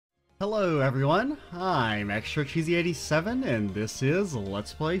Hello everyone, I'm Extra Cheesy 87 and this is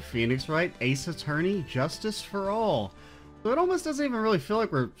Let's Play Phoenix Wright Ace Attorney Justice for All. So it almost doesn't even really feel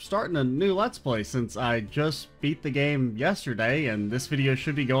like we're starting a new Let's Play since I just beat the game yesterday and this video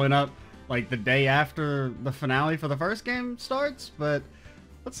should be going up like the day after the finale for the first game starts, but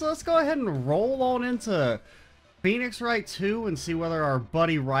let's go ahead and roll on into Phoenix Wright 2 and see whether our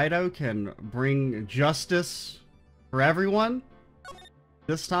buddy Righto can bring justice for everyone.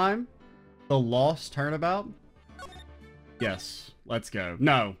 This time, the Lost Turnabout? Yes, let's go.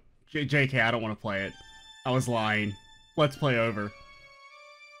 No, JK, I don't want to play it. I was lying. Let's play over.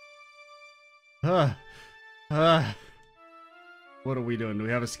 What are we doing? Do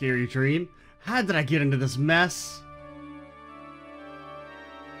we have a scary dream? How did I get into this mess?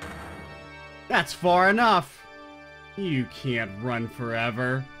 That's far enough. You can't run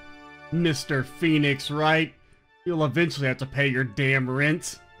forever. Mr. Phoenix Wright. You'll eventually have to pay your damn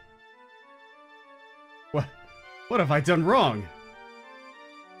rent. What have I done wrong?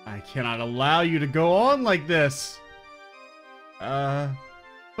 I cannot allow you to go on like this. But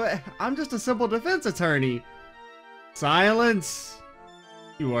I'm just a simple defense attorney. Silence!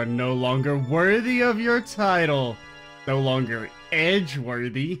 You are no longer worthy of your title. No longer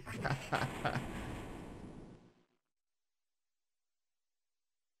edge-worthy.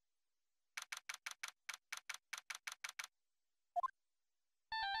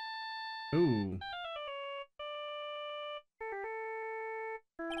 Ooh.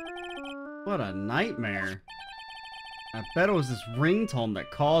 What a nightmare. I bet it was this ringtone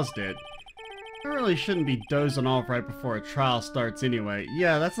that caused it. I really shouldn't be dozing off right before a trial starts anyway.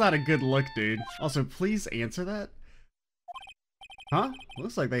 Yeah, that's not a good look, dude. Also, please answer that. Huh?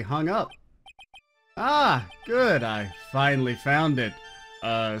 Looks like they hung up. Ah, good. I finally found it.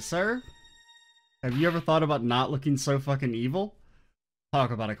 Sir? Have you ever thought about not looking so fucking evil?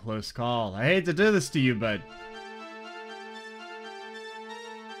 Talk about a close call. I hate to do this to you, but...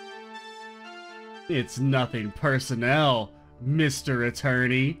 it's nothing personnel, Mr.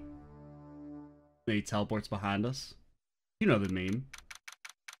 Attorney. And he teleports behind us. You know the meme.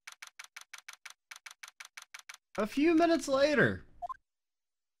 A few minutes later.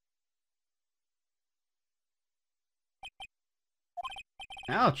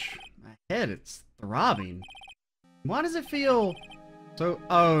 Ouch. My head, it's throbbing. Why does it feel... so,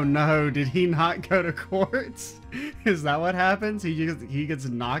 oh no, did he not go to court? Is that what happens? He gets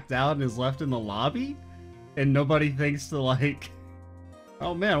knocked out and is left in the lobby? And nobody thinks to like...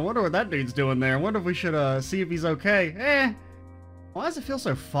 oh man, I wonder what that dude's doing there. I wonder if we should see if he's okay. Why does it feel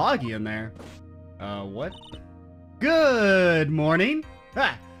so foggy in there? What? Good morning!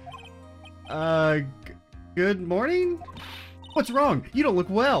 Ha! Good morning? What's wrong? You don't look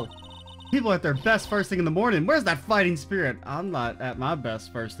well! People at their best first thing in the morning. Where's that fighting spirit? I'm not at my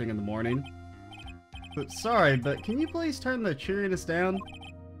best first thing in the morning. But sorry, but can you please turn the cheeriness down?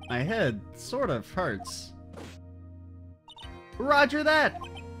 My head sort of hurts. Roger that!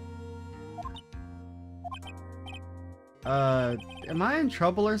 Am I in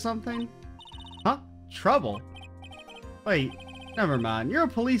trouble or something? Huh? Trouble? Wait, never mind. You're a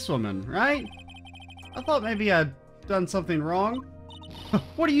policewoman, right? I thought maybe I'd done something wrong.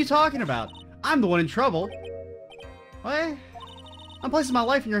 What are you talking about? I'm the one in trouble. What? I'm placing my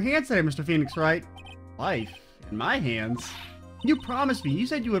life in your hands today, Mr. Phoenix Wright. Life? In my hands? You promised me. You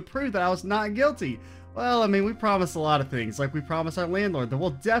said you would prove that I was not guilty. Well, I mean, we promised a lot of things. Like, we promised our landlord that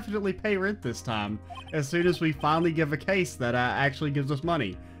we'll definitely pay rent this time. As soon as we finally give a case that actually gives us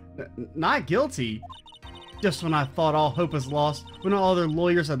money. Not guilty? Just when I thought all hope was lost. When all other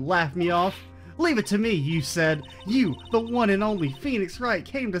lawyers had laughed me off. Leave it to me, you said. You, the one and only Phoenix Wright,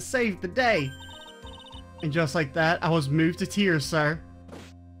 came to save the day. And just like that, I was moved to tears, sir.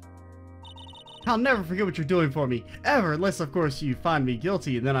 I'll never forget what you're doing for me, ever, unless of course you find me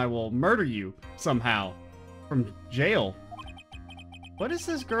guilty and then I will murder you, somehow. From jail. What is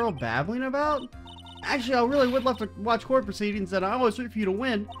this girl babbling about? Actually, I really would love to watch court proceedings and I always root for you to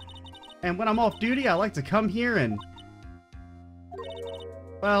win. And when I'm off duty, I like to come here and...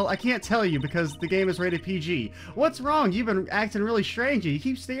 well, I can't tell you because the game is rated PG. What's wrong? You've been acting really strange. You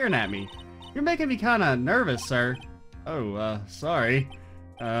keep staring at me. You're making me kind of nervous, sir. Oh, sorry.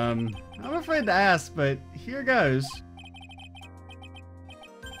 I'm afraid to ask, but here goes.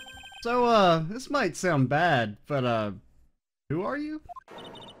 So, this might sound bad, but, who are you?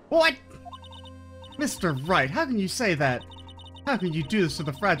 What? Mr. Wright, how can you say that? How can you do this to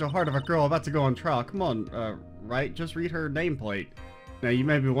the fragile heart of a girl about to go on trial? Come on, Wright, just read her nameplate. Now, you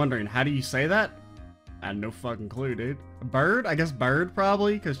may be wondering, how do you say that? I had no fucking clue, dude. A bird? I guess bird,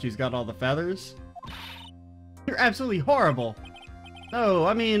 probably, because she's got all the feathers. You're absolutely horrible. No,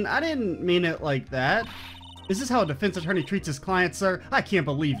 I mean, I didn't mean it like that. Is this how a defense attorney treats his client, sir? I can't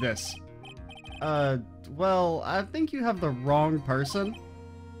believe this. Well, I think you have the wrong person.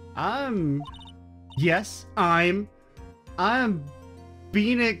 Yes, I'm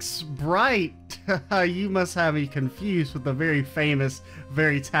Phoenix Wright. You must have me confused with the very famous,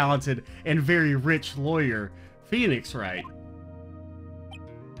 very talented, and very rich lawyer, Phoenix Wright.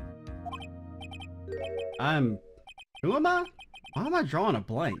 Who am I? Why am I drawing a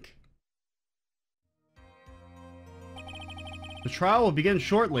blank? The trial will begin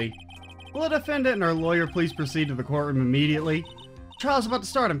shortly. Will the defendant and our lawyer please proceed to the courtroom immediately? The trial's about to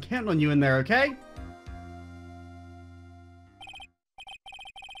start. I'm counting on you in there, okay?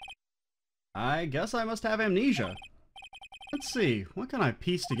 I guess I must have amnesia. Let's see, what can I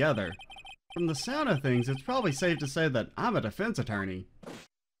piece together? From the sound of things, it's probably safe to say that I'm a defense attorney.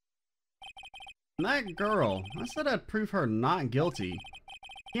 And that girl, I said I'd prove her not guilty.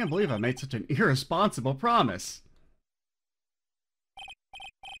 Can't believe I made such an irresponsible promise.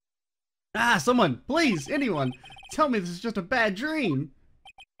 Ah, someone, please, anyone, tell me this is just a bad dream.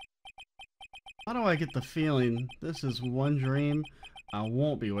 Why do I get the feeling this is one dream I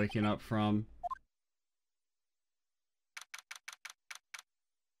won't be waking up from?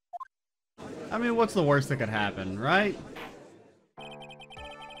 I mean, what's the worst that could happen, right?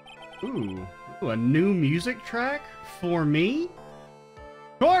 Ooh, a new music track for me?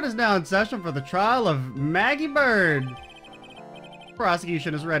 Court is now in session for the trial of Maggie Bird.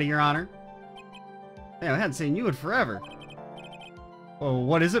 Prosecution is ready, Your Honor. Damn, I hadn't seen you in forever. Oh,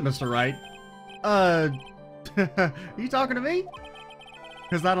 what is it, Mr. Wright? Are you talking to me?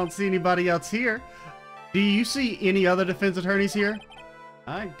 Because I don't see anybody else here. Do you see any other defense attorneys here?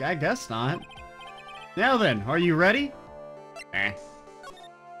 I guess not. Now then, are you ready? I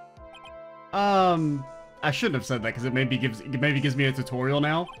shouldn't have said that because it maybe gives me a tutorial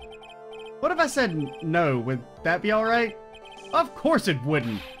now. What if I said no? Would that be alright? Of course it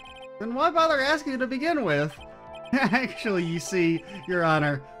wouldn't. Then why bother asking to begin with? Actually, you see, Your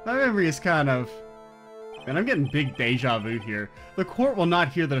Honor, my memory is kind of... And I'm getting big deja vu here. The court will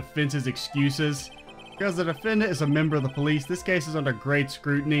not hear the defense's excuses. Because the defendant is a member of the police, this case is under great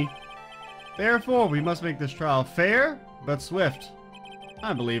scrutiny. Therefore, we must make this trial fair, but swift.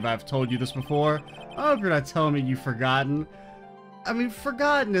 I believe I've told you this before. I hope you're not telling me you've forgotten. I mean,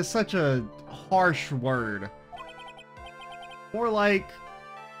 forgotten is such a harsh word. More like,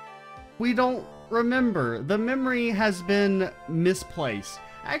 we don't remember. The memory has been misplaced.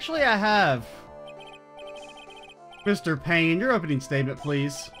 Actually, I have. Mr. Payne, your opening statement,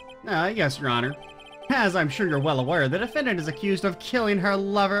 please. Yes, Your Honor. As I'm sure you're well aware, the defendant is accused of killing her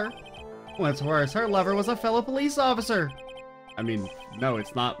lover. What's worse, her lover was a fellow police officer. I mean, no,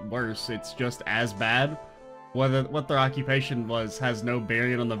 it's not worse. It's just as bad. What their occupation was has no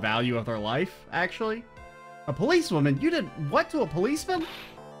bearing on the value of their life, actually. A policewoman? You did what to a policeman?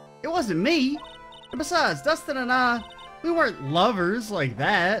 It wasn't me. And besides, Dustin and I, we weren't lovers like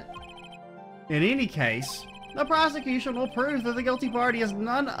that. In any case, the prosecution will prove that the guilty party is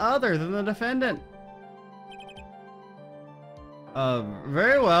none other than the defendant.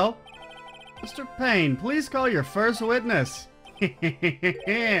 Very well. Mr. Payne, please call your first witness.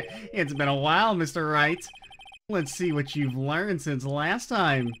 It's been a while, Mr. Wright. Let's see what you've learned since last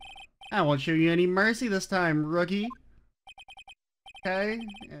time. I won't show you any mercy this time, rookie. Okay,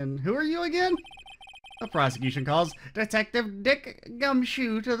 and who are you again? The prosecution calls Detective Dick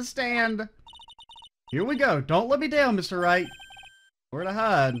Gumshoe to the stand. Here we go. Don't let me down, Mr. Wright. Where to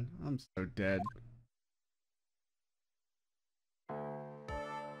hide? I'm so dead.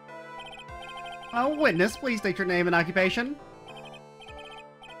 Witness, please state your name and occupation.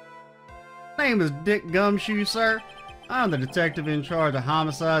 Name is Dick Gumshoe, sir. I'm the detective in charge of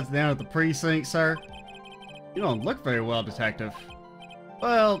homicides down at the precinct, sir. You don't look very well, detective.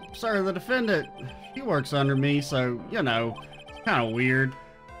 Well, sir, the defendant, he works under me, so, you know, it's kind of weird.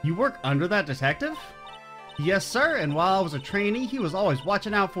 You work under that detective? Yes, sir, and while I was a trainee, he was always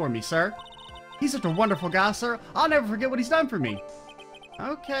watching out for me, sir. He's such a wonderful guy, sir. I'll never forget what he's done for me.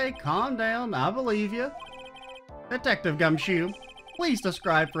 Okay, calm down. I believe you. Detective Gumshoe, please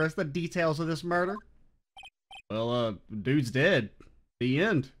describe for us the details of this murder. Well, dude's dead. The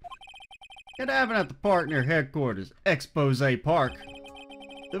end. It happened at the park near headquarters, Expose Park.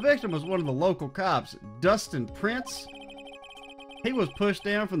 The victim was one of the local cops, Dustin Prince. He was pushed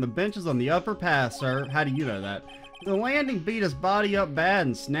down from the benches on the upper path, sir. How do you know that? The landing beat his body up bad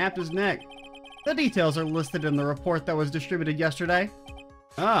and snapped his neck. The details are listed in the report that was distributed yesterday.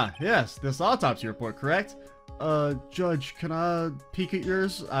 Ah, yes, this autopsy report, correct? Judge, can I peek at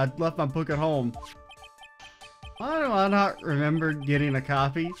yours? I left my book at home. Why do I not remember getting a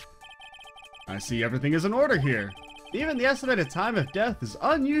copy? I see everything is in order here. Even the estimated time of death is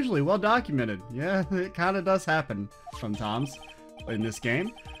unusually well documented. Yeah, it kind of does happen sometimes in this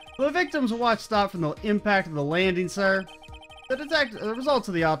game. The victim's watch stopped from the impact of the landing, sir. The results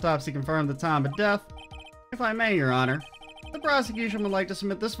of the autopsy confirmed the time of death. If I may, Your Honor, the prosecution would like to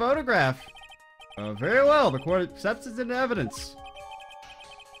submit this photograph. Very well, the court accepts it into evidence.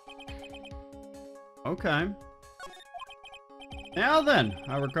 Okay. Now then,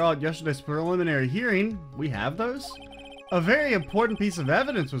 I recall at yesterday's preliminary hearing, we have those? A very important piece of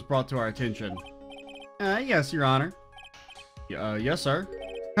evidence was brought to our attention. Yes, Your Honor. Yes, sir.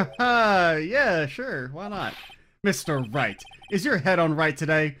 Haha, yeah, sure, why not? Mr. Wright, is your head on right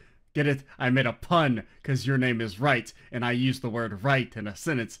today? Get it? I made a pun, because your name is Wright, and I used the word right in a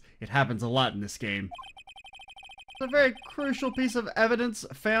sentence. It happens a lot in this game. It's a very crucial piece of evidence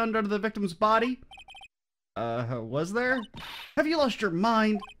found under the victim's body. Was there? Have you lost your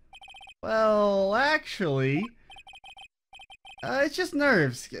mind? Well, actually... it's just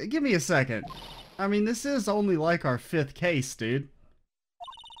nerves. Give me a second. I mean, this is only like our 5th case, dude.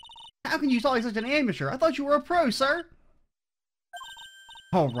 How can you talk like such an amateur? I thought you were a pro, sir!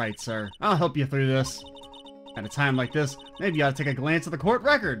 Alright, sir. I'll help you through this. At a time like this, maybe you ought to take a glance at the court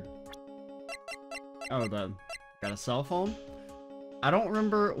record. Oh, got a cell phone? I don't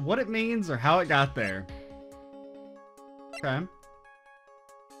remember what it means or how it got there. Okay.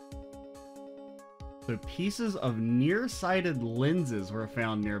 So pieces of nearsighted lenses were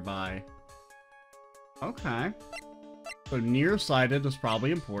found nearby. Okay. So nearsighted is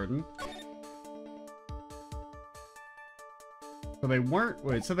probably important. So they weren't...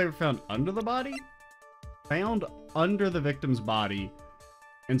 Wait, so they were found under the body? Found under the victim's body.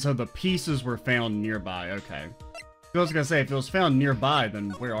 And so the pieces were found nearby. Okay. I was gonna say, if it was found nearby,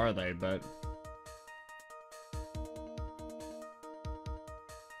 then where are they? But...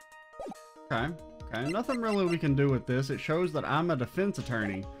 Okay. Okay, nothing really we can do with this. It shows that I'm a defense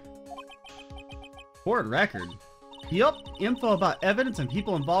attorney. Court record. Yup, info about evidence and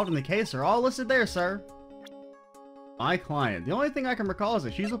people involved in the case are all listed there, sir. My client. The only thing I can recall is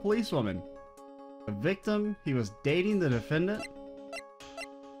that she's a policewoman. The victim, he was dating the defendant.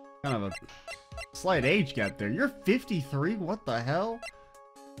 Kind of a slight age gap there. You're 53? What the hell?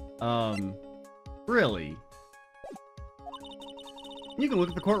 Really? You can look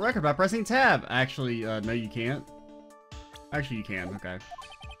at the court record by pressing tab. Actually, no you can't. Actually, you can. Okay.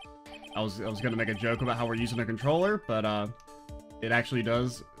 I was gonna make a joke about how we're using a controller, but it actually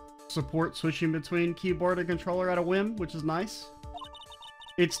does support switching between keyboard and controller at a whim, which is nice.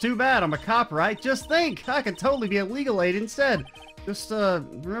 It's too bad I'm a cop, right? Just think! I could totally be a legal aid instead. Just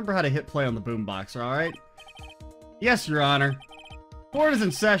remember how to hit play on the boombox, alright? Yes, Your Honor. Court is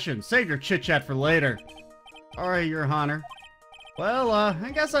in session. Save your chit-chat for later. Alright, Your Honor. Well,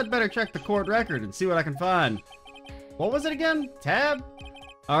 I guess I'd better check the court record and see what I can find. What was it again? Tab?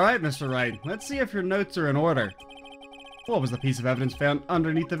 Alright, Mr. Wright. Let's see if your notes are in order. What was the piece of evidence found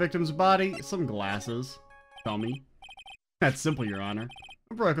underneath the victim's body? Some glasses. Dummy. That's simple, Your Honor.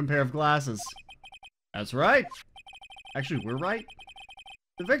 A broken pair of glasses. That's right. Actually, we're right.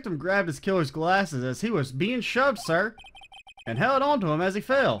 The victim grabbed his killer's glasses as he was being shoved, sir, and held onto him as he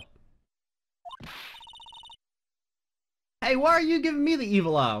fell. Hey, why are you giving me the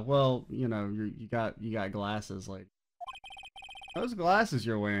evil eye? Well, you know, you got glasses, like those glasses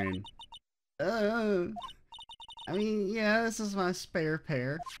you're wearing. I mean, yeah, this is my spare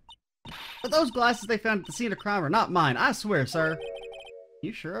pair. But those glasses they found at the scene of crime are not mine, I swear, sir.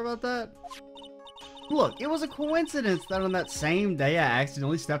 You sure about that? Look, it was a coincidence that on that same day I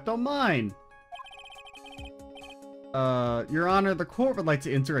accidentally stepped on mine. Your Honor, the court would like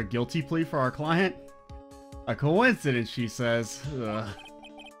to enter a guilty plea for our client. A coincidence, she says.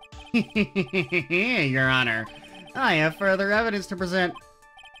 Your Honor, I have further evidence to present.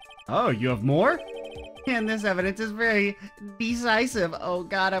 Oh, you have more? And this evidence is very decisive. Oh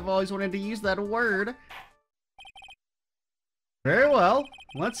God, I've always wanted to use that word. Very well.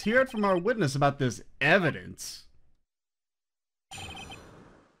 Let's hear it from our witness about this evidence.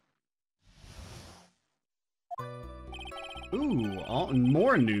 Ooh,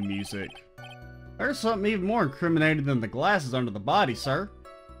 more new music. There's something even more incriminating than the glasses under the body, sir.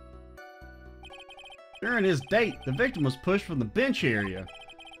 During his date, the victim was pushed from the bench area,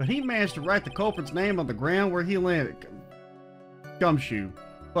 but he managed to write the culprit's name on the ground where he landed. Gumshoe,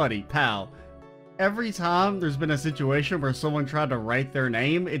 buddy, pal. Every time there's been a situation where someone tried to write their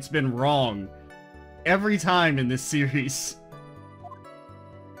name, it's been wrong. Every time in this series.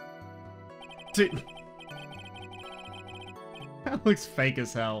 That looks fake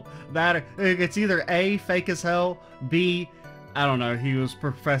as hell. That it's either A, fake as hell, B, I don't know, he was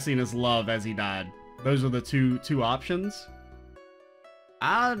professing his love as he died. Those are the two options.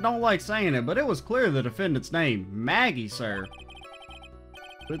 I don't like saying it, but it was clear the defendant's name. Maggie, sir.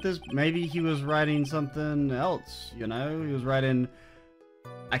 But this, maybe he was writing something else, you know? He was writing...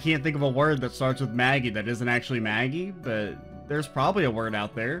 I can't think of a word that starts with Maggie that isn't actually Maggie, but there's probably a word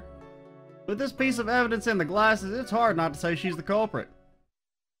out there. With this piece of evidence in the glasses, it's hard not to say she's the culprit.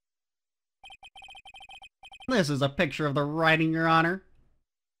 This is a picture of the writing, Your Honor.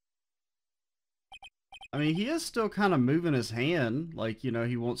 I mean, he is still kind of moving his hand, like, you know,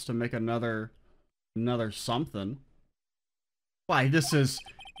 he wants to make another something. Why, this is...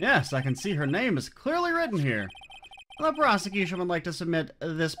 Yes, I can see her name is clearly written here. The prosecution would like to submit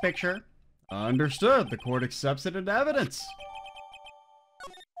this picture. Understood. The court accepts it into evidence.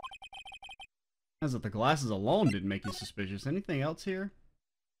 As if the glasses alone didn't make you suspicious. Anything else here?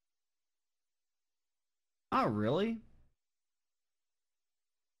 Not really. I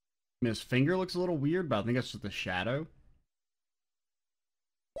mean, his finger looks a little weird, but I think that's just the shadow.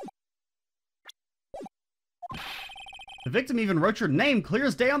 The victim even wrote your name clear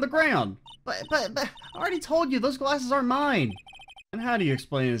as day on the ground. But I already told you, those glasses aren't mine. And how do you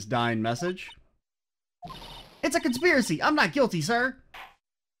explain his dying message? It's a conspiracy. I'm not guilty, sir.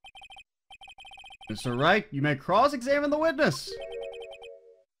 Mr. Wright, you may cross-examine the witness.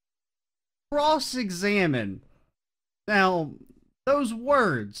 Cross-examine. Now, those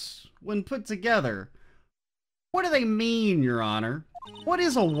words, when put together, what do they mean, Your Honor? What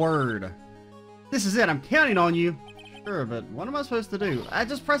is a word? This is it. I'm counting on you. Sure, but what am I supposed to do? I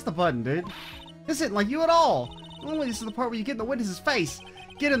just pressed the button, dude. This isn't like you at all. Only this is the part where you get in the witness's face.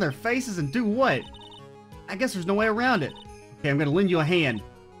 Get in their faces and do what? I guess there's no way around it. Okay, I'm gonna lend you a hand.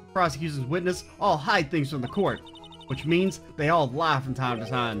 The prosecution's witness all hide things from the court, which means they all lie from time to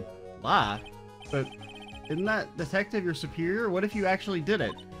time. Lie? But isn't that detective your superior? What if you actually did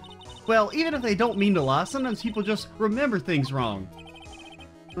it? Well, even if they don't mean to lie, sometimes people just remember things wrong.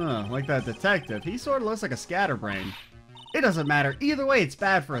 Like that detective. He sort of looks like a scatterbrain. It doesn't matter. Either way, it's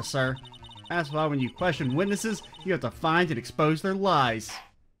bad for us, sir. That's why when you question witnesses, you have to find and expose their lies.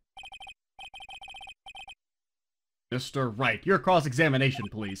 Mr. Wright, your cross-examination,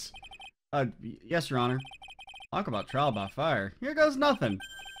 please. Yes, Your Honor. Talk about trial by fire. Here goes nothing.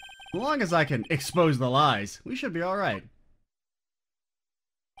 As long as I can expose the lies, we should be alright.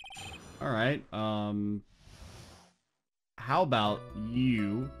 Alright, how about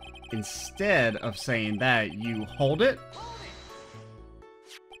you, instead of saying that, you hold it?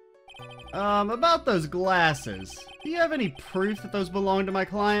 About those glasses. Do you have any proof that those belong to my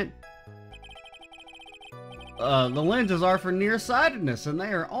client? The lenses are for nearsightedness, and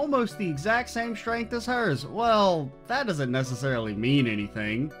they are almost the exact same strength as hers. Well, that doesn't necessarily mean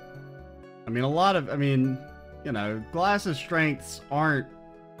anything. I mean, you know, glasses strengths aren't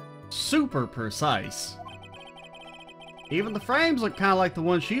super precise. Even the frames look kind of like the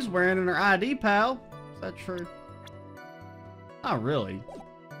one she's wearing in her ID, pal. Is that true? Not really.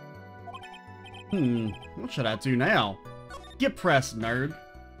 What should I do now? Get pressed, nerd.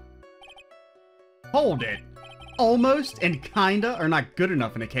 Hold it. Almost and kinda are not good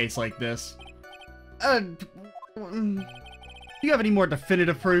enough in a case like this. Do you have any more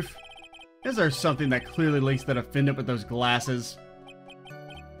definitive proof? Is there something that clearly links the defendant with those glasses?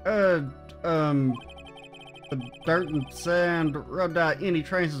 The dirt and sand rubbed out any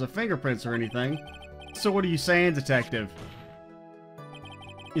traces of fingerprints or anything. So what are you saying, detective?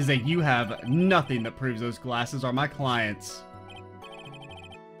 Is that you have nothing that proves those glasses are my client's.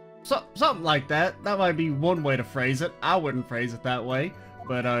 So, something like that. That might be one way to phrase it. I wouldn't phrase it that way,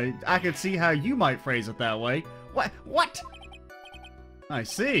 but I could see how you might phrase it that way. What? I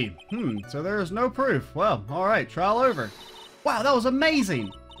see. So there is no proof. Well, alright, trial over. Wow, that was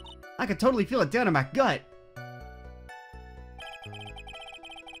amazing! I could totally feel it down in my gut.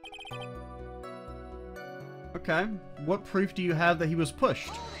 Okay, what proof do you have that he was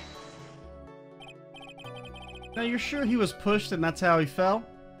pushed? Now, you're sure he was pushed and that's how he fell?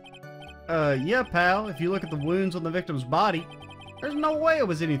 Yeah, pal. If you look at the wounds on the victim's body, there's no way it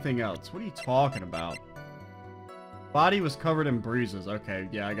was anything else. What are you talking about? Body was covered in bruises. Okay,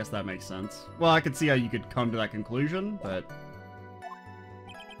 yeah, I guess that makes sense. Well, I could see how you could come to that conclusion, but...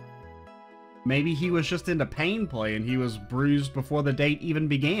 maybe he was just into pain play and he was bruised before the date even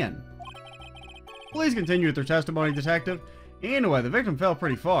began. Please continue with your testimony, detective. Anyway, the victim fell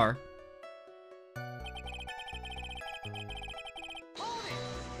pretty far.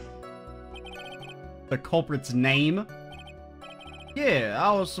 The culprit's name? Yeah,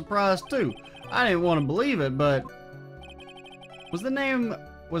 I was surprised too. I didn't want to believe it, but... Was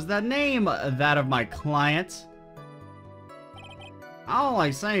that name that of my client? I don't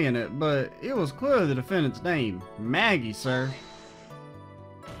like saying it, but it was clearly the defendant's name. Maggie, sir.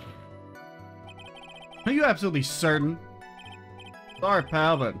 Are you absolutely certain? Sorry,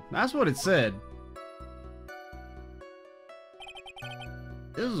 pal, but that's what it said.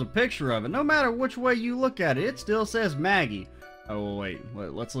 This is a picture of it. No matter which way you look at it, it still says Maggie. Oh, wait.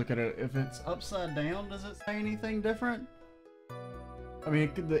 Let's look at it. If it's upside down, does it say anything different? I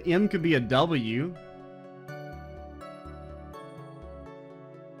mean, the M could be a W.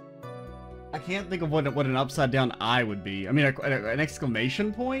 I can't think of what an upside down I would be. I mean, an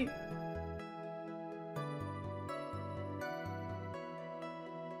exclamation point?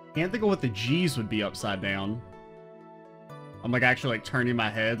 Can't think of what the G's would be upside down. I'm like actually like turning my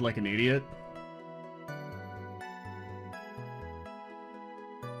head like an idiot.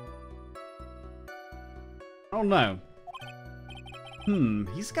 I don't know.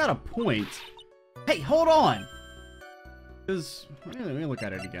 He's got a point. Hey, hold on! Because, let me look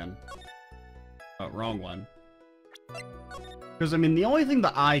at it again. Oh, wrong one. Because, I mean, the only thing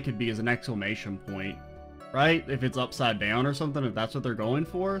the I could be is an exclamation point. Right? If it's upside down or something, if that's what they're going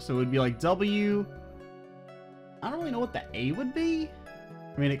for. So it would be like W. I don't really know what the A would be.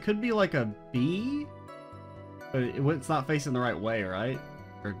 I mean, it could be like a B. But it's not facing the right way, right?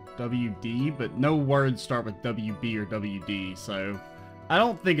 Or WD, but no words start with WB or WD, so I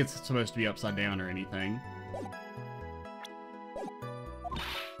don't think it's supposed to be upside down or anything.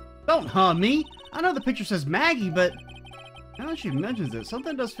 Don't hum me! I know the picture says Maggie, but now that she mentions it,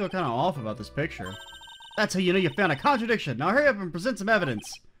 something does feel kind of off about this picture. That's how you know you found a contradiction. Now hurry up and present some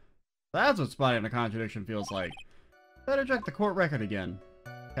evidence. That's what spotting a contradiction feels like. Better check the court record again.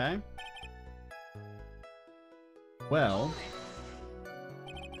 Okay. Well.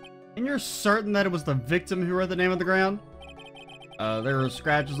 And you're certain that it was the victim who wrote the name on the ground? There were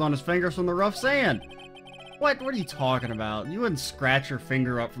scratches on his fingers from the rough sand. What are you talking about? You wouldn't scratch your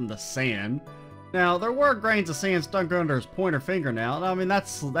finger up from the sand. Now, there were grains of sand stuck under his pointer fingernail. I mean,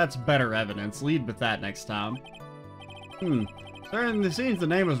 that's better evidence. Lead with that next time. Certainly seems the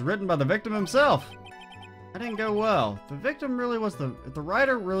name was written by the victim himself. That didn't go well. If the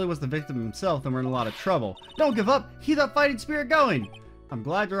writer really was the victim himself, then we're in a lot of trouble. Don't give up! Keep that fighting spirit going! I'm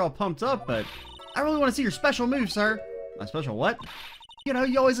glad you're all pumped up, but I really want to see your special move, sir. My special what? You know,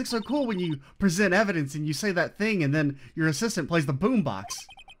 you always look so cool when you present evidence and you say that thing and then your assistant plays the boombox.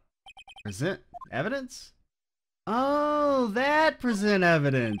 Present evidence? Oh, that present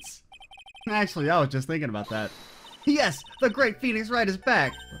evidence. Actually, I was just thinking about that. Yes, the great Phoenix Wright is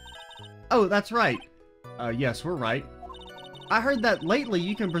back. Oh, that's right. Yes, we're right. I heard that lately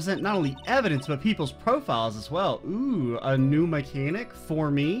you can present not only evidence, but people's profiles as well. Ooh, a new mechanic for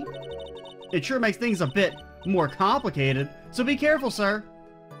me? It sure makes things a bit more complicated, so be careful, sir.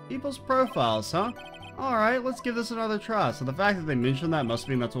 People's profiles, huh? Alright, let's give this another try. So the fact that they mentioned that must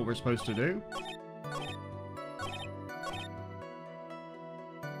mean that's what we're supposed to do.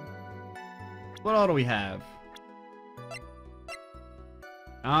 What all do we have?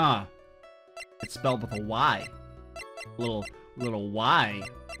 Ah. It's spelled with a Y. Little Y.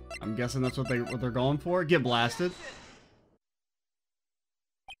 I'm guessing that's what they're going for. Get blasted.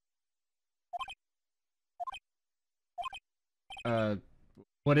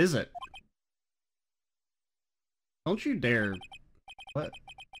 What is it? Don't you dare.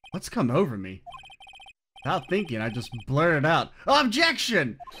 What's come over me? Without thinking, I just blurted out,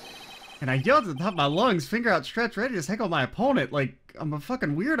 "Objection!" And I yelled at the top of my lungs, finger outstretched, ready to heckle my opponent like I'm a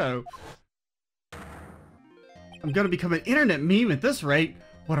fucking weirdo. I'm gonna become an internet meme at this rate.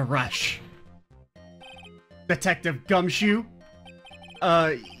 What a rush. Detective Gumshoe?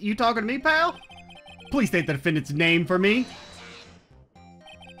 You talking to me, pal? Please state the defendant's name for me.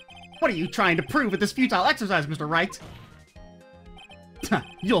 What are you trying to prove with this futile exercise, Mr. Wright?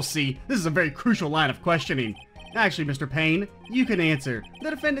 You'll see. This is a very crucial line of questioning. Actually, Mr. Payne, you can answer. The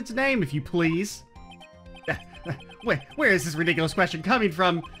defendant's name, if you please. Where is this ridiculous question coming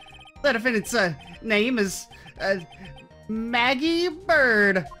from? The defendant's name is Maggie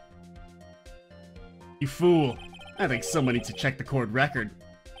Bird. You fool. I think someone needs to check the court record.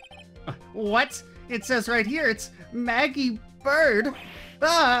 What? It says right here it's Maggie Bird.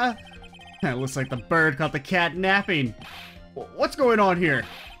 Ah! It looks like the bird caught the cat napping. What's going on here?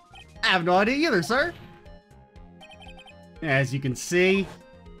 I have no idea either, sir. As you can see,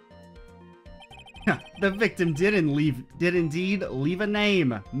 the victim did indeed leave a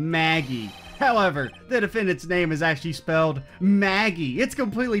name, Maggie. However, the defendant's name is actually spelled Maggie. It's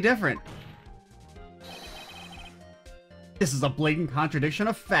completely different. This is a blatant contradiction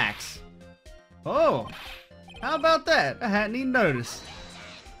of facts. Oh, How about that? I hadn't even noticed.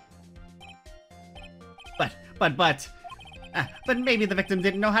 But maybe the victim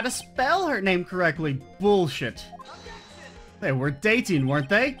didn't know how to spell her name correctly. Bullshit. They were dating, weren't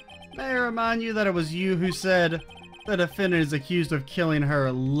they? May I remind you that it was you who said the defendant is accused of killing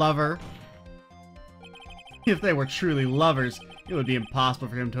her lover? If they were truly lovers, it would be impossible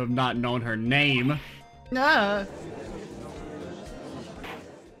for him to have not known her name. Ah.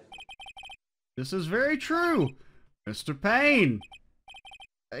 This is very true. Mr. Payne.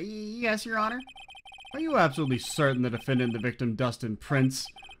 Yes, Your Honor. Are you absolutely certain the defendant and the victim, Dustin Prince,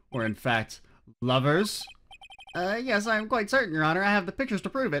 were in fact lovers? Yes, I am quite certain, Your Honor. I have the pictures to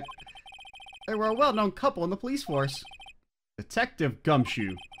prove it. They were a well-known couple in the police force. Detective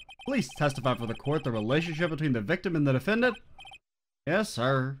Gumshoe, please testify for the court the relationship between the victim and the defendant. Yes,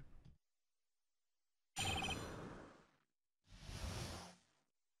 sir.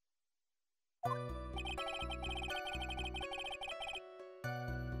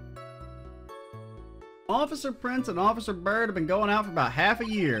 Officer Prince and Officer Bird have been going out for about half a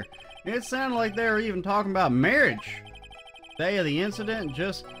year. It sounded like they were even talking about marriage. The day of the incident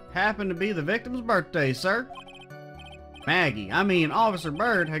just happened to be the victim's birthday, sir. Officer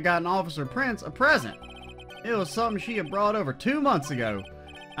Bird had gotten Officer Prince a present. It was something she had brought over 2 months ago.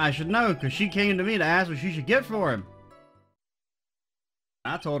 I should know, because she came to me to ask what she should get for him.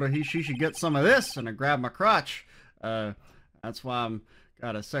 I told her she should get some of this, and I grabbed my crotch. That's why I'm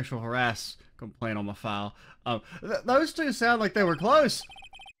got a sexual harass complaint on my file. Those two sound like they were close.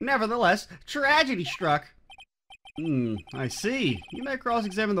 Nevertheless, tragedy struck. I see. You may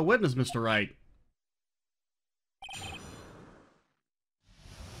cross-examine the witness, Mr. Wright.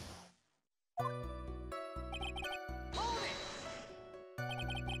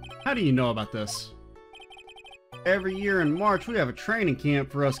 How do you know about this? Every year in March, we have a training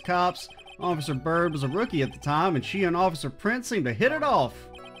camp for us cops. Officer Bird was a rookie at the time, and she and Officer Prince seemed to hit it off.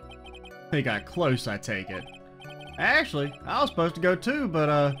 They got close, I take it. Actually, I was supposed to go too,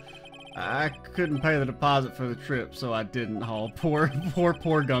 but I couldn't pay the deposit for the trip, so I didn't haul.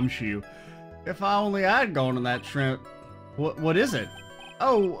 Poor Gumshoe. If I only had gone on that trip. What is it?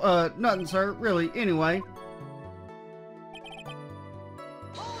 Oh, nothing, sir. Really, anyway.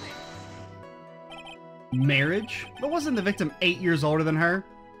 Marriage? But wasn't the victim 8 years older than her?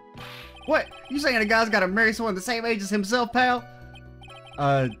 What? You saying a guy's gotta marry someone the same age as himself, pal?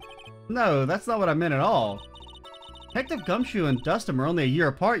 No, that's not what I meant at all. Detective Gumshoe and Dustin are only a year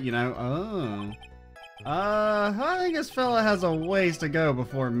apart, you know. Oh. I think this fella has a ways to go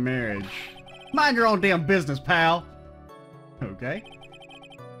before marriage. Mind your own damn business, pal! Okay.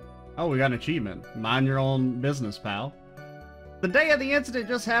 Oh, we got an achievement. Mind your own business, pal. The day of the incident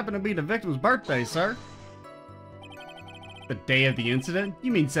just happened to be the victim's birthday, sir. The day of the incident?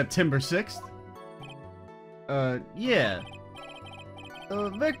 You mean September 6th? Yeah. The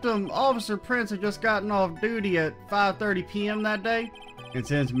victim, Officer Prince, had just gotten off duty at 5:30 p.m. that day, and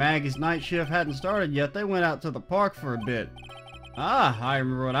since Maggie's night shift hadn't started yet, they went out to the park for a bit. Ah, I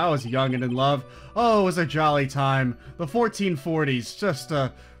remember when I was young and in love. Oh, it was a jolly time. The 1440s, just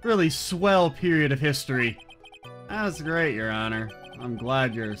a really swell period of history. That's great, Your Honor. I'm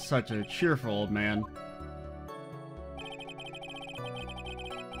glad you're such a cheerful old man.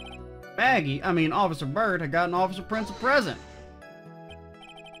 Officer Bird had gotten Officer Prince a present.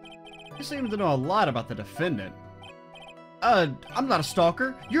 You seem to know a lot about the defendant. I'm not a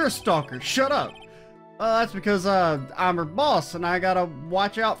stalker. You're a stalker. Shut up. That's because, I'm her boss and I gotta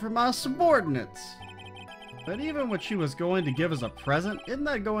watch out for my subordinates. But even when she was going to give us a present, isn't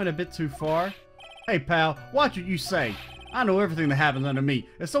that going a bit too far? Hey, pal, watch what you say. I know everything that happens under me.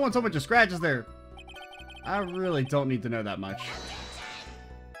 If someone so much as scratches there, I really don't need to know that much.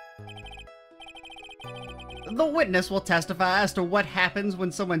 The witness will testify as to what happens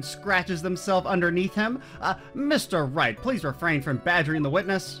when someone scratches themselves underneath him. Mr. Wright, please refrain from badgering the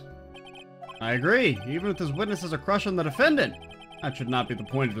witness. I agree, even if this witness has a crush on the defendant. That should not be the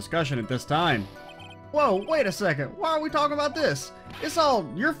point of discussion at this time. Whoa, wait a second. Why are we talking about this? It's all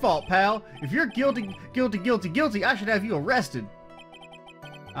your fault, pal. If you're guilty, I should have you arrested.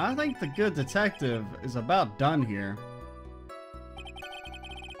 I think the good detective is about done here.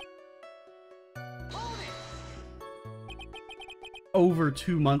 Over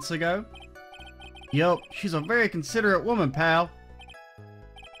 2 months ago? Yup, she's a very considerate woman, pal.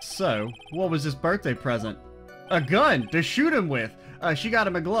 So, what was his birthday present? A gun to shoot him with. She got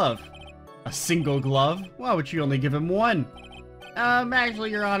him a glove. A single glove? Why would she only give him one?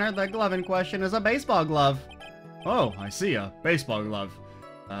 Actually, Your Honor, the glove in question is a baseball glove. Oh, I see, a baseball glove.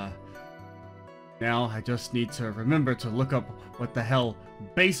 Now I just need to remember to look up what the hell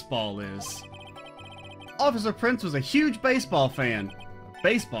baseball is. Officer Prince was a huge baseball fan.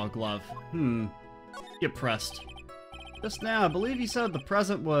 Baseball glove. Get pressed. Just now, I believe you said the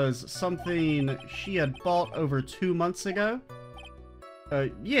present was something she had bought over 2 months ago?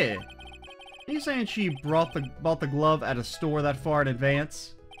 Yeah. Are you saying she bought the glove at a store that far in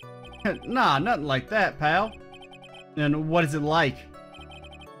advance? Nah, nothing like that, pal. And what is it like?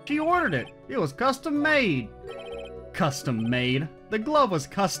 She ordered it. It was custom made. Custom made? The glove was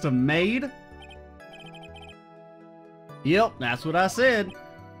custom made? Yep, that's what I said.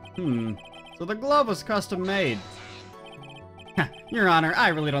 So the glove was custom made. Your Honor, I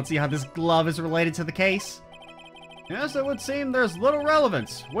really don't see how this glove is related to the case. Yes, it would seem there's little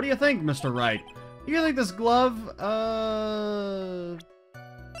relevance. What do you think, Mr. Wright? Do you think this glove,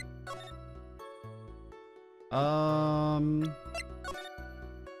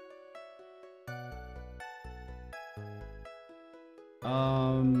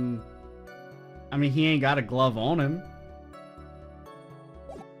 I mean, he ain't got a glove on him.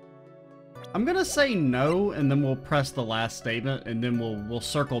 I'm gonna say no, and then we'll press the last statement, and then we'll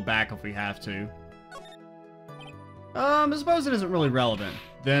circle back if we have to. I suppose it isn't really relevant.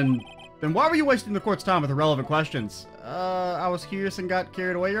 Then why were you wasting the court's time with irrelevant questions? I was curious and got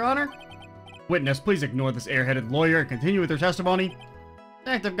carried away, Your Honor. Witness, please ignore this airheaded lawyer and continue with your testimony.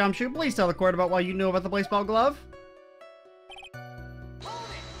 Detective Gumshoe, please tell the court about why you knew about the baseball glove.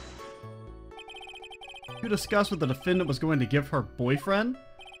 You discussed what the defendant was going to give her boyfriend?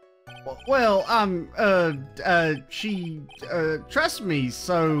 Well, she trusts me,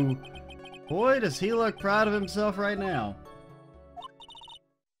 so... Boy, does he look proud of himself right now.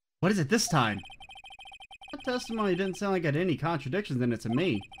 What is it this time? That testimony didn't sound like it had any contradictions in it to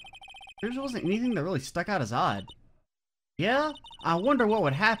me. There just wasn't anything that really stuck out as odd. Yeah? I wonder what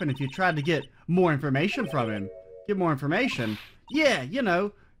would happen if you tried to get more information from him. Get more information? Yeah, you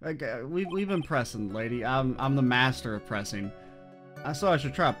know, like, we've been pressing, lady. I'm the master of pressing. So I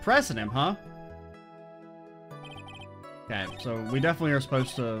should try pressing him, huh? Okay, so we definitely are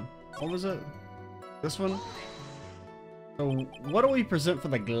supposed to... What was it? This one? So, what do we present for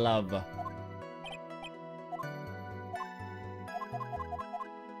the glove?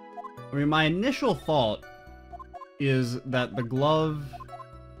 I mean, my initial thought is that the glove...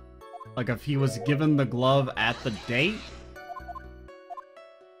 Like, if he was given the glove at the date?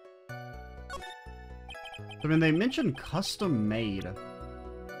 I mean, they mentioned custom made.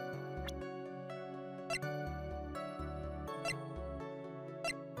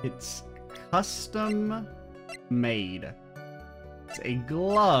 It's custom made. It's a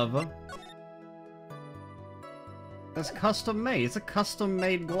glove that's custom made. It's a custom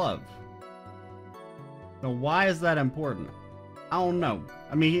made glove. Now, why is that important? I don't know.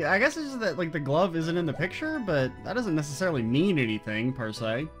 I mean, I guess it's just that, like, the glove isn't in the picture, but that doesn't necessarily mean anything, per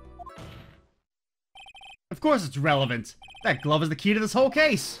se. Of course it's relevant. That glove is the key to this whole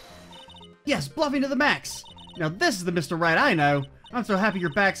case. Yes, bluffing to the max. Now this is the Mr. Wright I know. I'm so happy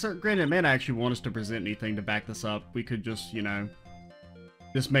you're back, sir. Granted, it may not actually want us to present anything to back this up. We could just, you know,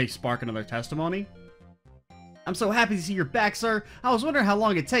 this may spark another testimony. I'm so happy to see you're back, sir. I was wondering how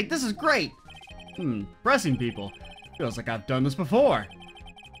long it'd take. This is great. Pressing people. Feels like I've done this before.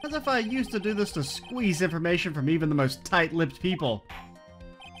 As if I used to do this to squeeze information from even the most tight-lipped people.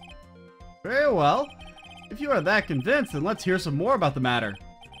 Very well. If you are that convinced, then let's hear some more about the matter.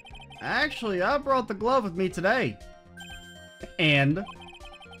 Actually, I brought the glove with me today. And?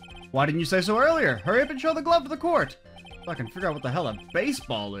 Why didn't you say so earlier? Hurry up and show the glove to the court. So I can figure out what the hell a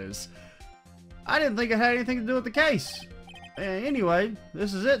baseball is. I didn't think it had anything to do with the case. Anyway,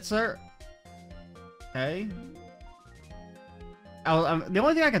 this is it, sir. Okay. The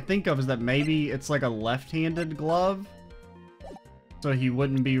only thing I can think of is that maybe it's like a left-handed glove. So he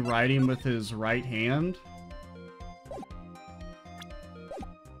wouldn't be writing with his right hand.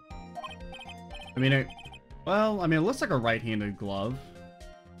 I mean, it looks like a right-handed glove.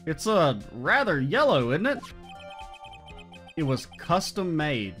 It's rather yellow, isn't it? It was custom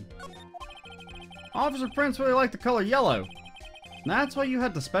made. Officer Prince really liked the color yellow. That's why you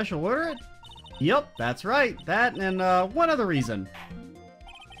had to special order it? Yep, that's right. That and one other reason.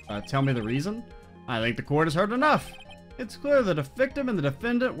 Tell me the reason? I think the court has heard enough. It's clear that the victim and the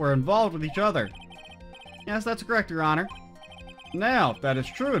defendant were involved with each other. Yes, that's correct, Your Honor. Now, if that is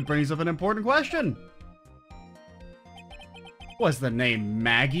true, it brings up an important question. Was the name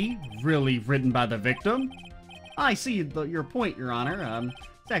Maggie really written by the victim? I see your point, Your Honor.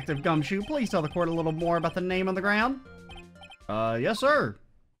 Detective Gumshoe, please tell the court a little more about the name on the ground. Yes, sir.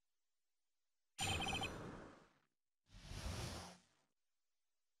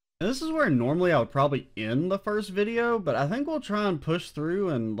 And this is where normally I would probably end the first video, but I think we'll try and push through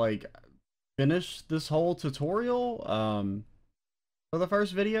and, like, finish this whole tutorial for the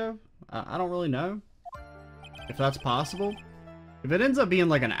first video. I don't really know if that's possible. If it ends up being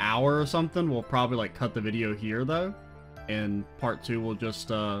like an hour or something, we'll probably like cut the video here though. And part 2 we'll just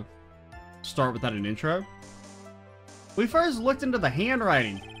start without an intro. We first looked into the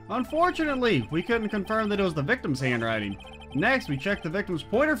handwriting. Unfortunately, we couldn't confirm that it was the victim's handwriting. Next, we checked the victim's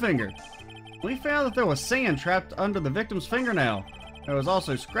pointer finger. We found that there was sand trapped under the victim's fingernail. There was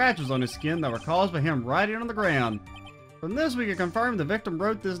also scratches on his skin that were caused by him writing on the ground. From this, we can confirm the victim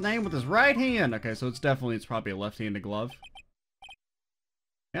wrote this name with his right hand. Okay, so it's probably a left-handed glove.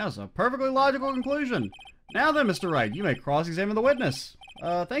 Yeah, it's a perfectly logical conclusion. Now then, Mr. Wright, you may cross-examine the witness.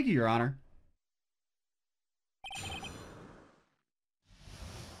 Thank you, Your Honor.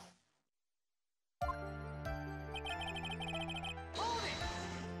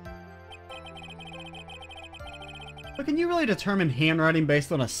 But can you really determine handwriting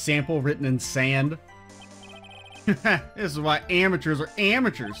based on a sample written in sand? This is why amateurs are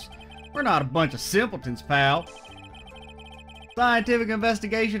amateurs. We're not a bunch of simpletons, pal. Scientific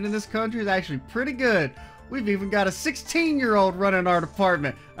investigation in this country is actually pretty good. We've even got a 16-year-old running our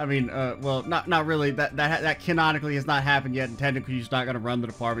department. I mean, well, not really. That canonically has not happened yet, and technically she's not going to run the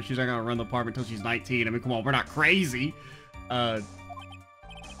department. She's not going to run the department until she's 19. I mean, come on, we're not crazy.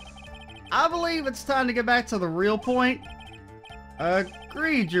 I believe it's time to get back to the real point.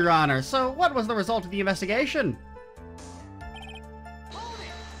 Agreed, Your Honor. So, what was the result of the investigation?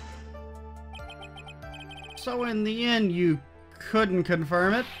 So, in the end, you couldn't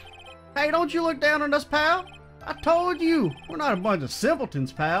confirm it? Hey, don't you look down on us, pal? I told you, we're not a bunch of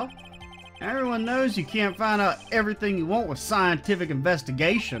simpletons, pal. Everyone knows you can't find out everything you want with scientific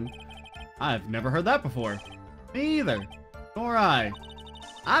investigation. I've never heard that before. Me either. Nor I.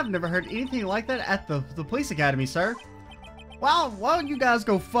 I've never heard anything like that at the police academy, sir. Well, why don't you guys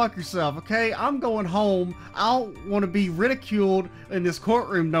go fuck yourself, okay? I'm going home. I don't want to be ridiculed in this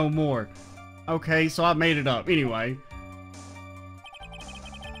courtroom no more. Okay, so I made it up. Anyway.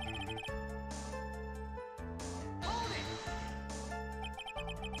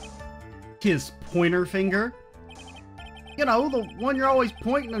 His pointer finger. You know, the one you're always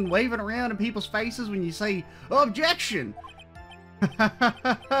pointing and waving around in people's faces when you say, objection!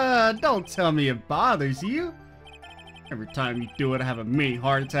 Don't tell me it bothers you. Every time you do it, I have a mini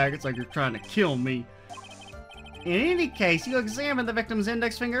heart attack. It's like you're trying to kill me. In any case, you examined the victim's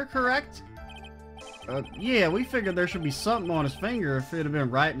index finger, correct? Yeah, we figured there should be something on his finger if it had been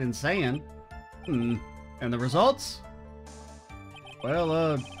writing in sand. And the results?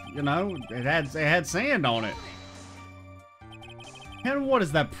 Well, you know, it had sand on it. And what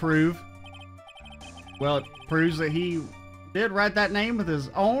does that prove? Well, it proves that he did write that name with his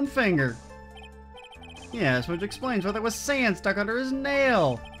own finger. Yes, which explains why there was sand stuck under his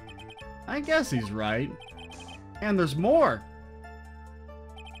nail. I guess he's right. And there's more.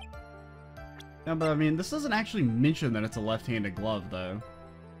 Yeah, but I mean, this doesn't actually mention that it's a left-handed glove, though.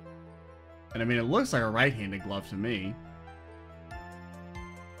 And I mean, it looks like a right-handed glove to me.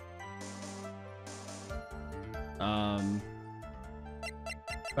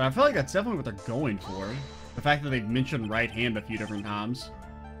 But I feel like that's definitely what they're going for. The fact that they've mentioned right hand a few different times.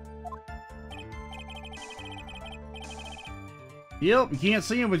 Yep, you can't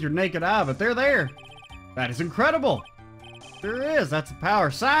see them with your naked eye, but they're there. That is incredible. Sure is. That's the power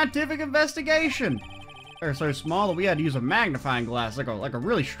of scientific investigation. They're so small that we had to use a magnifying glass, like a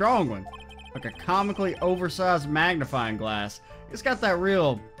really strong one. Like a comically oversized magnifying glass. It's got that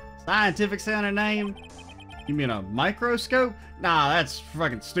real scientific sounding name. You mean a microscope? Nah, that's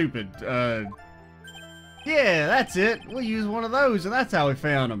fucking stupid. Yeah, that's it. We'll use one of those, and that's how we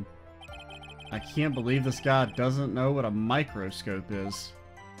found him. I can't believe this guy doesn't know what a microscope is.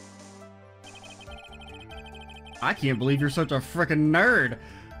 I can't believe you're such a frickin' nerd.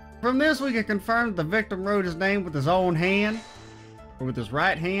 From this, we can confirm that the victim wrote his name with his own hand. Or with his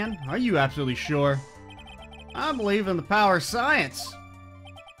right hand. Are you absolutely sure? I believe in the power of science.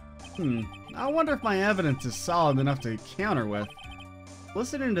 I wonder if my evidence is solid enough to counter with.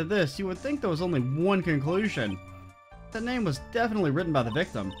 Listening to this, you would think there was only one conclusion. The name was definitely written by the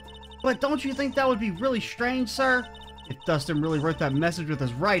victim. But don't you think that would be really strange, sir? If Dustin really wrote that message with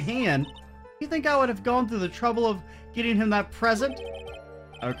his right hand, you think I would have gone through the trouble of getting him that present?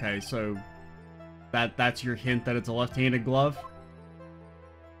 Okay, so that's your hint that it's a left-handed glove?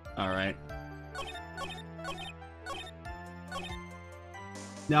 Alright.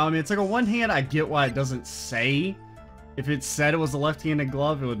 Now, I mean, it's like on one hand, I get why it doesn't say. If it said it was a left-handed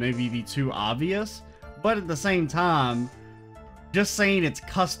glove, it would maybe be too obvious. But at the same time, just saying it's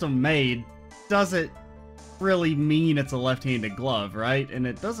custom made doesn't really mean it's a left-handed glove, right? And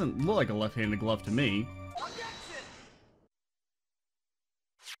it doesn't look like a left-handed glove to me.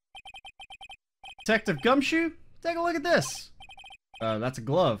 Detective Gumshoe, take a look at this. That's a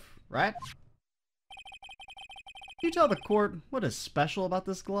glove, right? Can you tell the court what is special about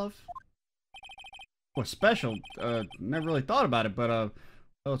this glove? Well, special? Never really thought about it, but,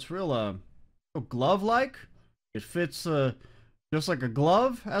 well, it's real glove-like. It fits, just like a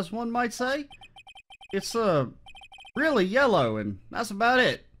glove, as one might say. It's, really yellow, and that's about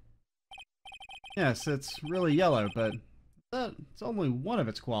it. Yes, it's really yellow, but it's only one of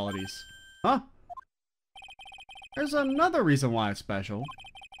its qualities. Huh? There's another reason why it's special.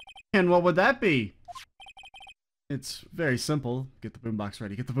 And what would that be? It's very simple. Get the boombox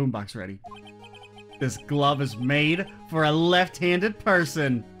ready. Get the boombox ready. This glove is made for a left-handed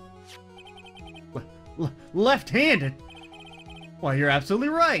person. Left-handed? Why, you're absolutely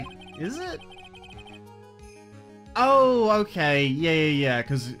right. Is it? Oh, okay. Yeah.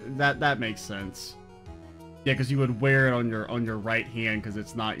 Because that makes sense. Yeah, because you would wear it on your right hand because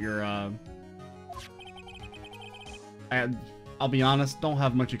it's not your. I'll be honest, don't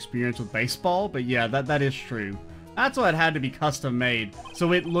have much experience with baseball, but yeah, that is true. That's why it had to be custom made.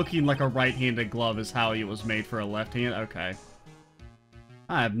 So it looking like a right-handed glove is how it was made for a left hand. Okay.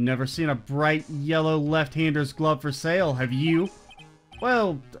 I have never seen a bright yellow left-hander's glove for sale. Have you?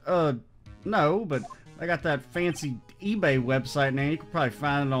 Well, no, but I got that fancy eBay website now. You could probably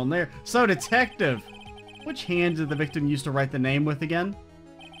find it on there. So, detective, which hand did the victim used to write the name with again?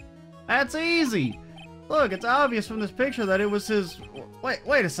 That's easy. Look, it's obvious from this picture that it was his...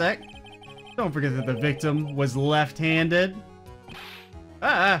 Wait a sec. Don't forget that the victim was left-handed.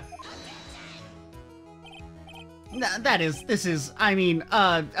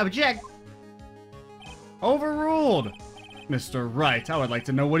 Object. Overruled. Mr. Wright, I would like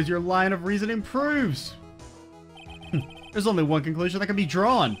to know what is your line of reasoning proves. There's only one conclusion that can be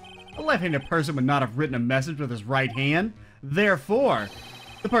drawn. A left-handed person would not have written a message with his right hand. Therefore,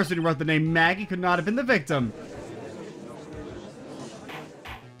 the person who wrote the name Maggie could not have been the victim.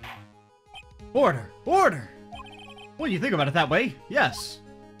 Order! Order! What do you think about it that way? Yes.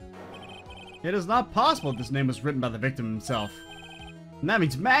 It is not possible that this name was written by the victim himself. And that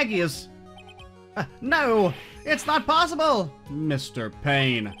means Maggie is... no! It's not possible! Mr.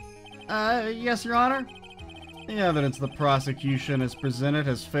 Payne. Yes, Your Honor? The evidence the prosecution has presented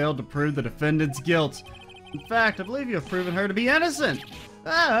has failed to prove the defendant's guilt. In fact, I believe you have proven her to be innocent.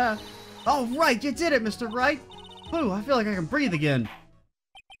 All right, you did it, Mr. Wright. Ooh, I feel like I can breathe again.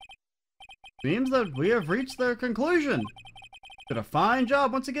 Seems that we have reached their conclusion. Did a fine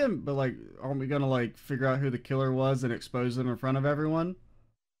job once again, but like, aren't we gonna like figure out who the killer was and expose them in front of everyone?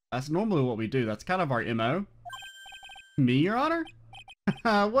 That's normally what we do. That's kind of our MO. Me, Your Honor?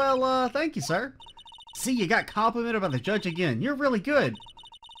 Well, thank you, sir. See, you got complimented by the judge again. You're really good.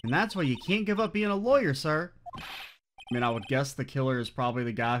 And that's why you can't give up being a lawyer, sir. I mean, I would guess the killer is probably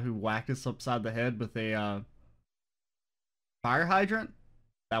the guy who whacked us upside the head with a, fire hydrant.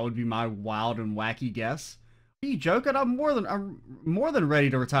 That would be my wild and wacky guess. Are you joking? I'm more than ready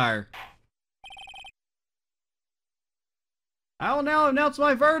to retire. I will now announce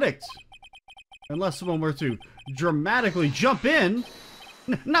my verdict. Unless someone were to dramatically jump in.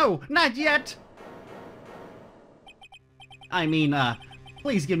 No, not yet. I mean,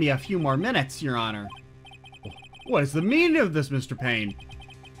 please give me a few more minutes, Your Honor. What is the meaning of this, Mr. Payne?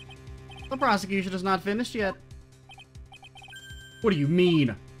 The prosecution is not finished yet. What do you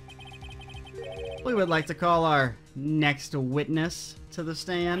mean? We would like to call our next witness to the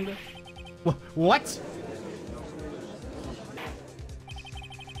stand. What?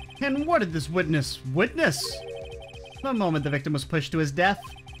 And what did this witness witness? The moment the victim was pushed to his death.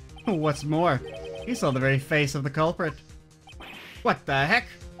 What's more, he saw the very face of the culprit. What the heck?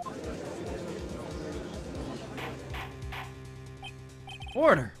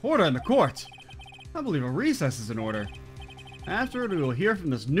 Order! Order in the court! I believe a recess is in order. Afterward, we will hear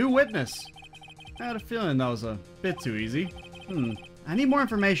from this new witness. I had a feeling that was a bit too easy. I need more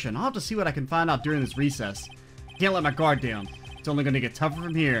information. I'll have to see what I can find out during this recess. Can't let my guard down. It's only going to get tougher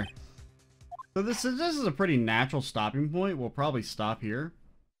from here. So this is a pretty natural stopping point. We'll probably stop here.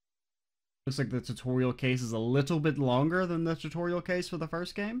 Looks like the tutorial case is a little bit longer than the tutorial case for the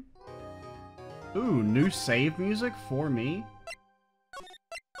first game. Ooh, new save music for me.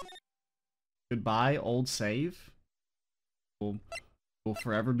 Goodbye, old save. Will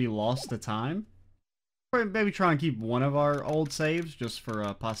forever be lost to time. Or maybe try and keep one of our old saves just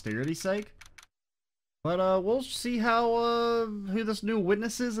for posterity's sake. But we'll see how who this new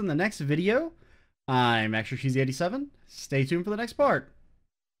witness is in the next video. I'm Extra Cheesy 87. Stay tuned for the next part.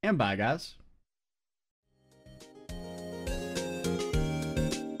 And bye, guys.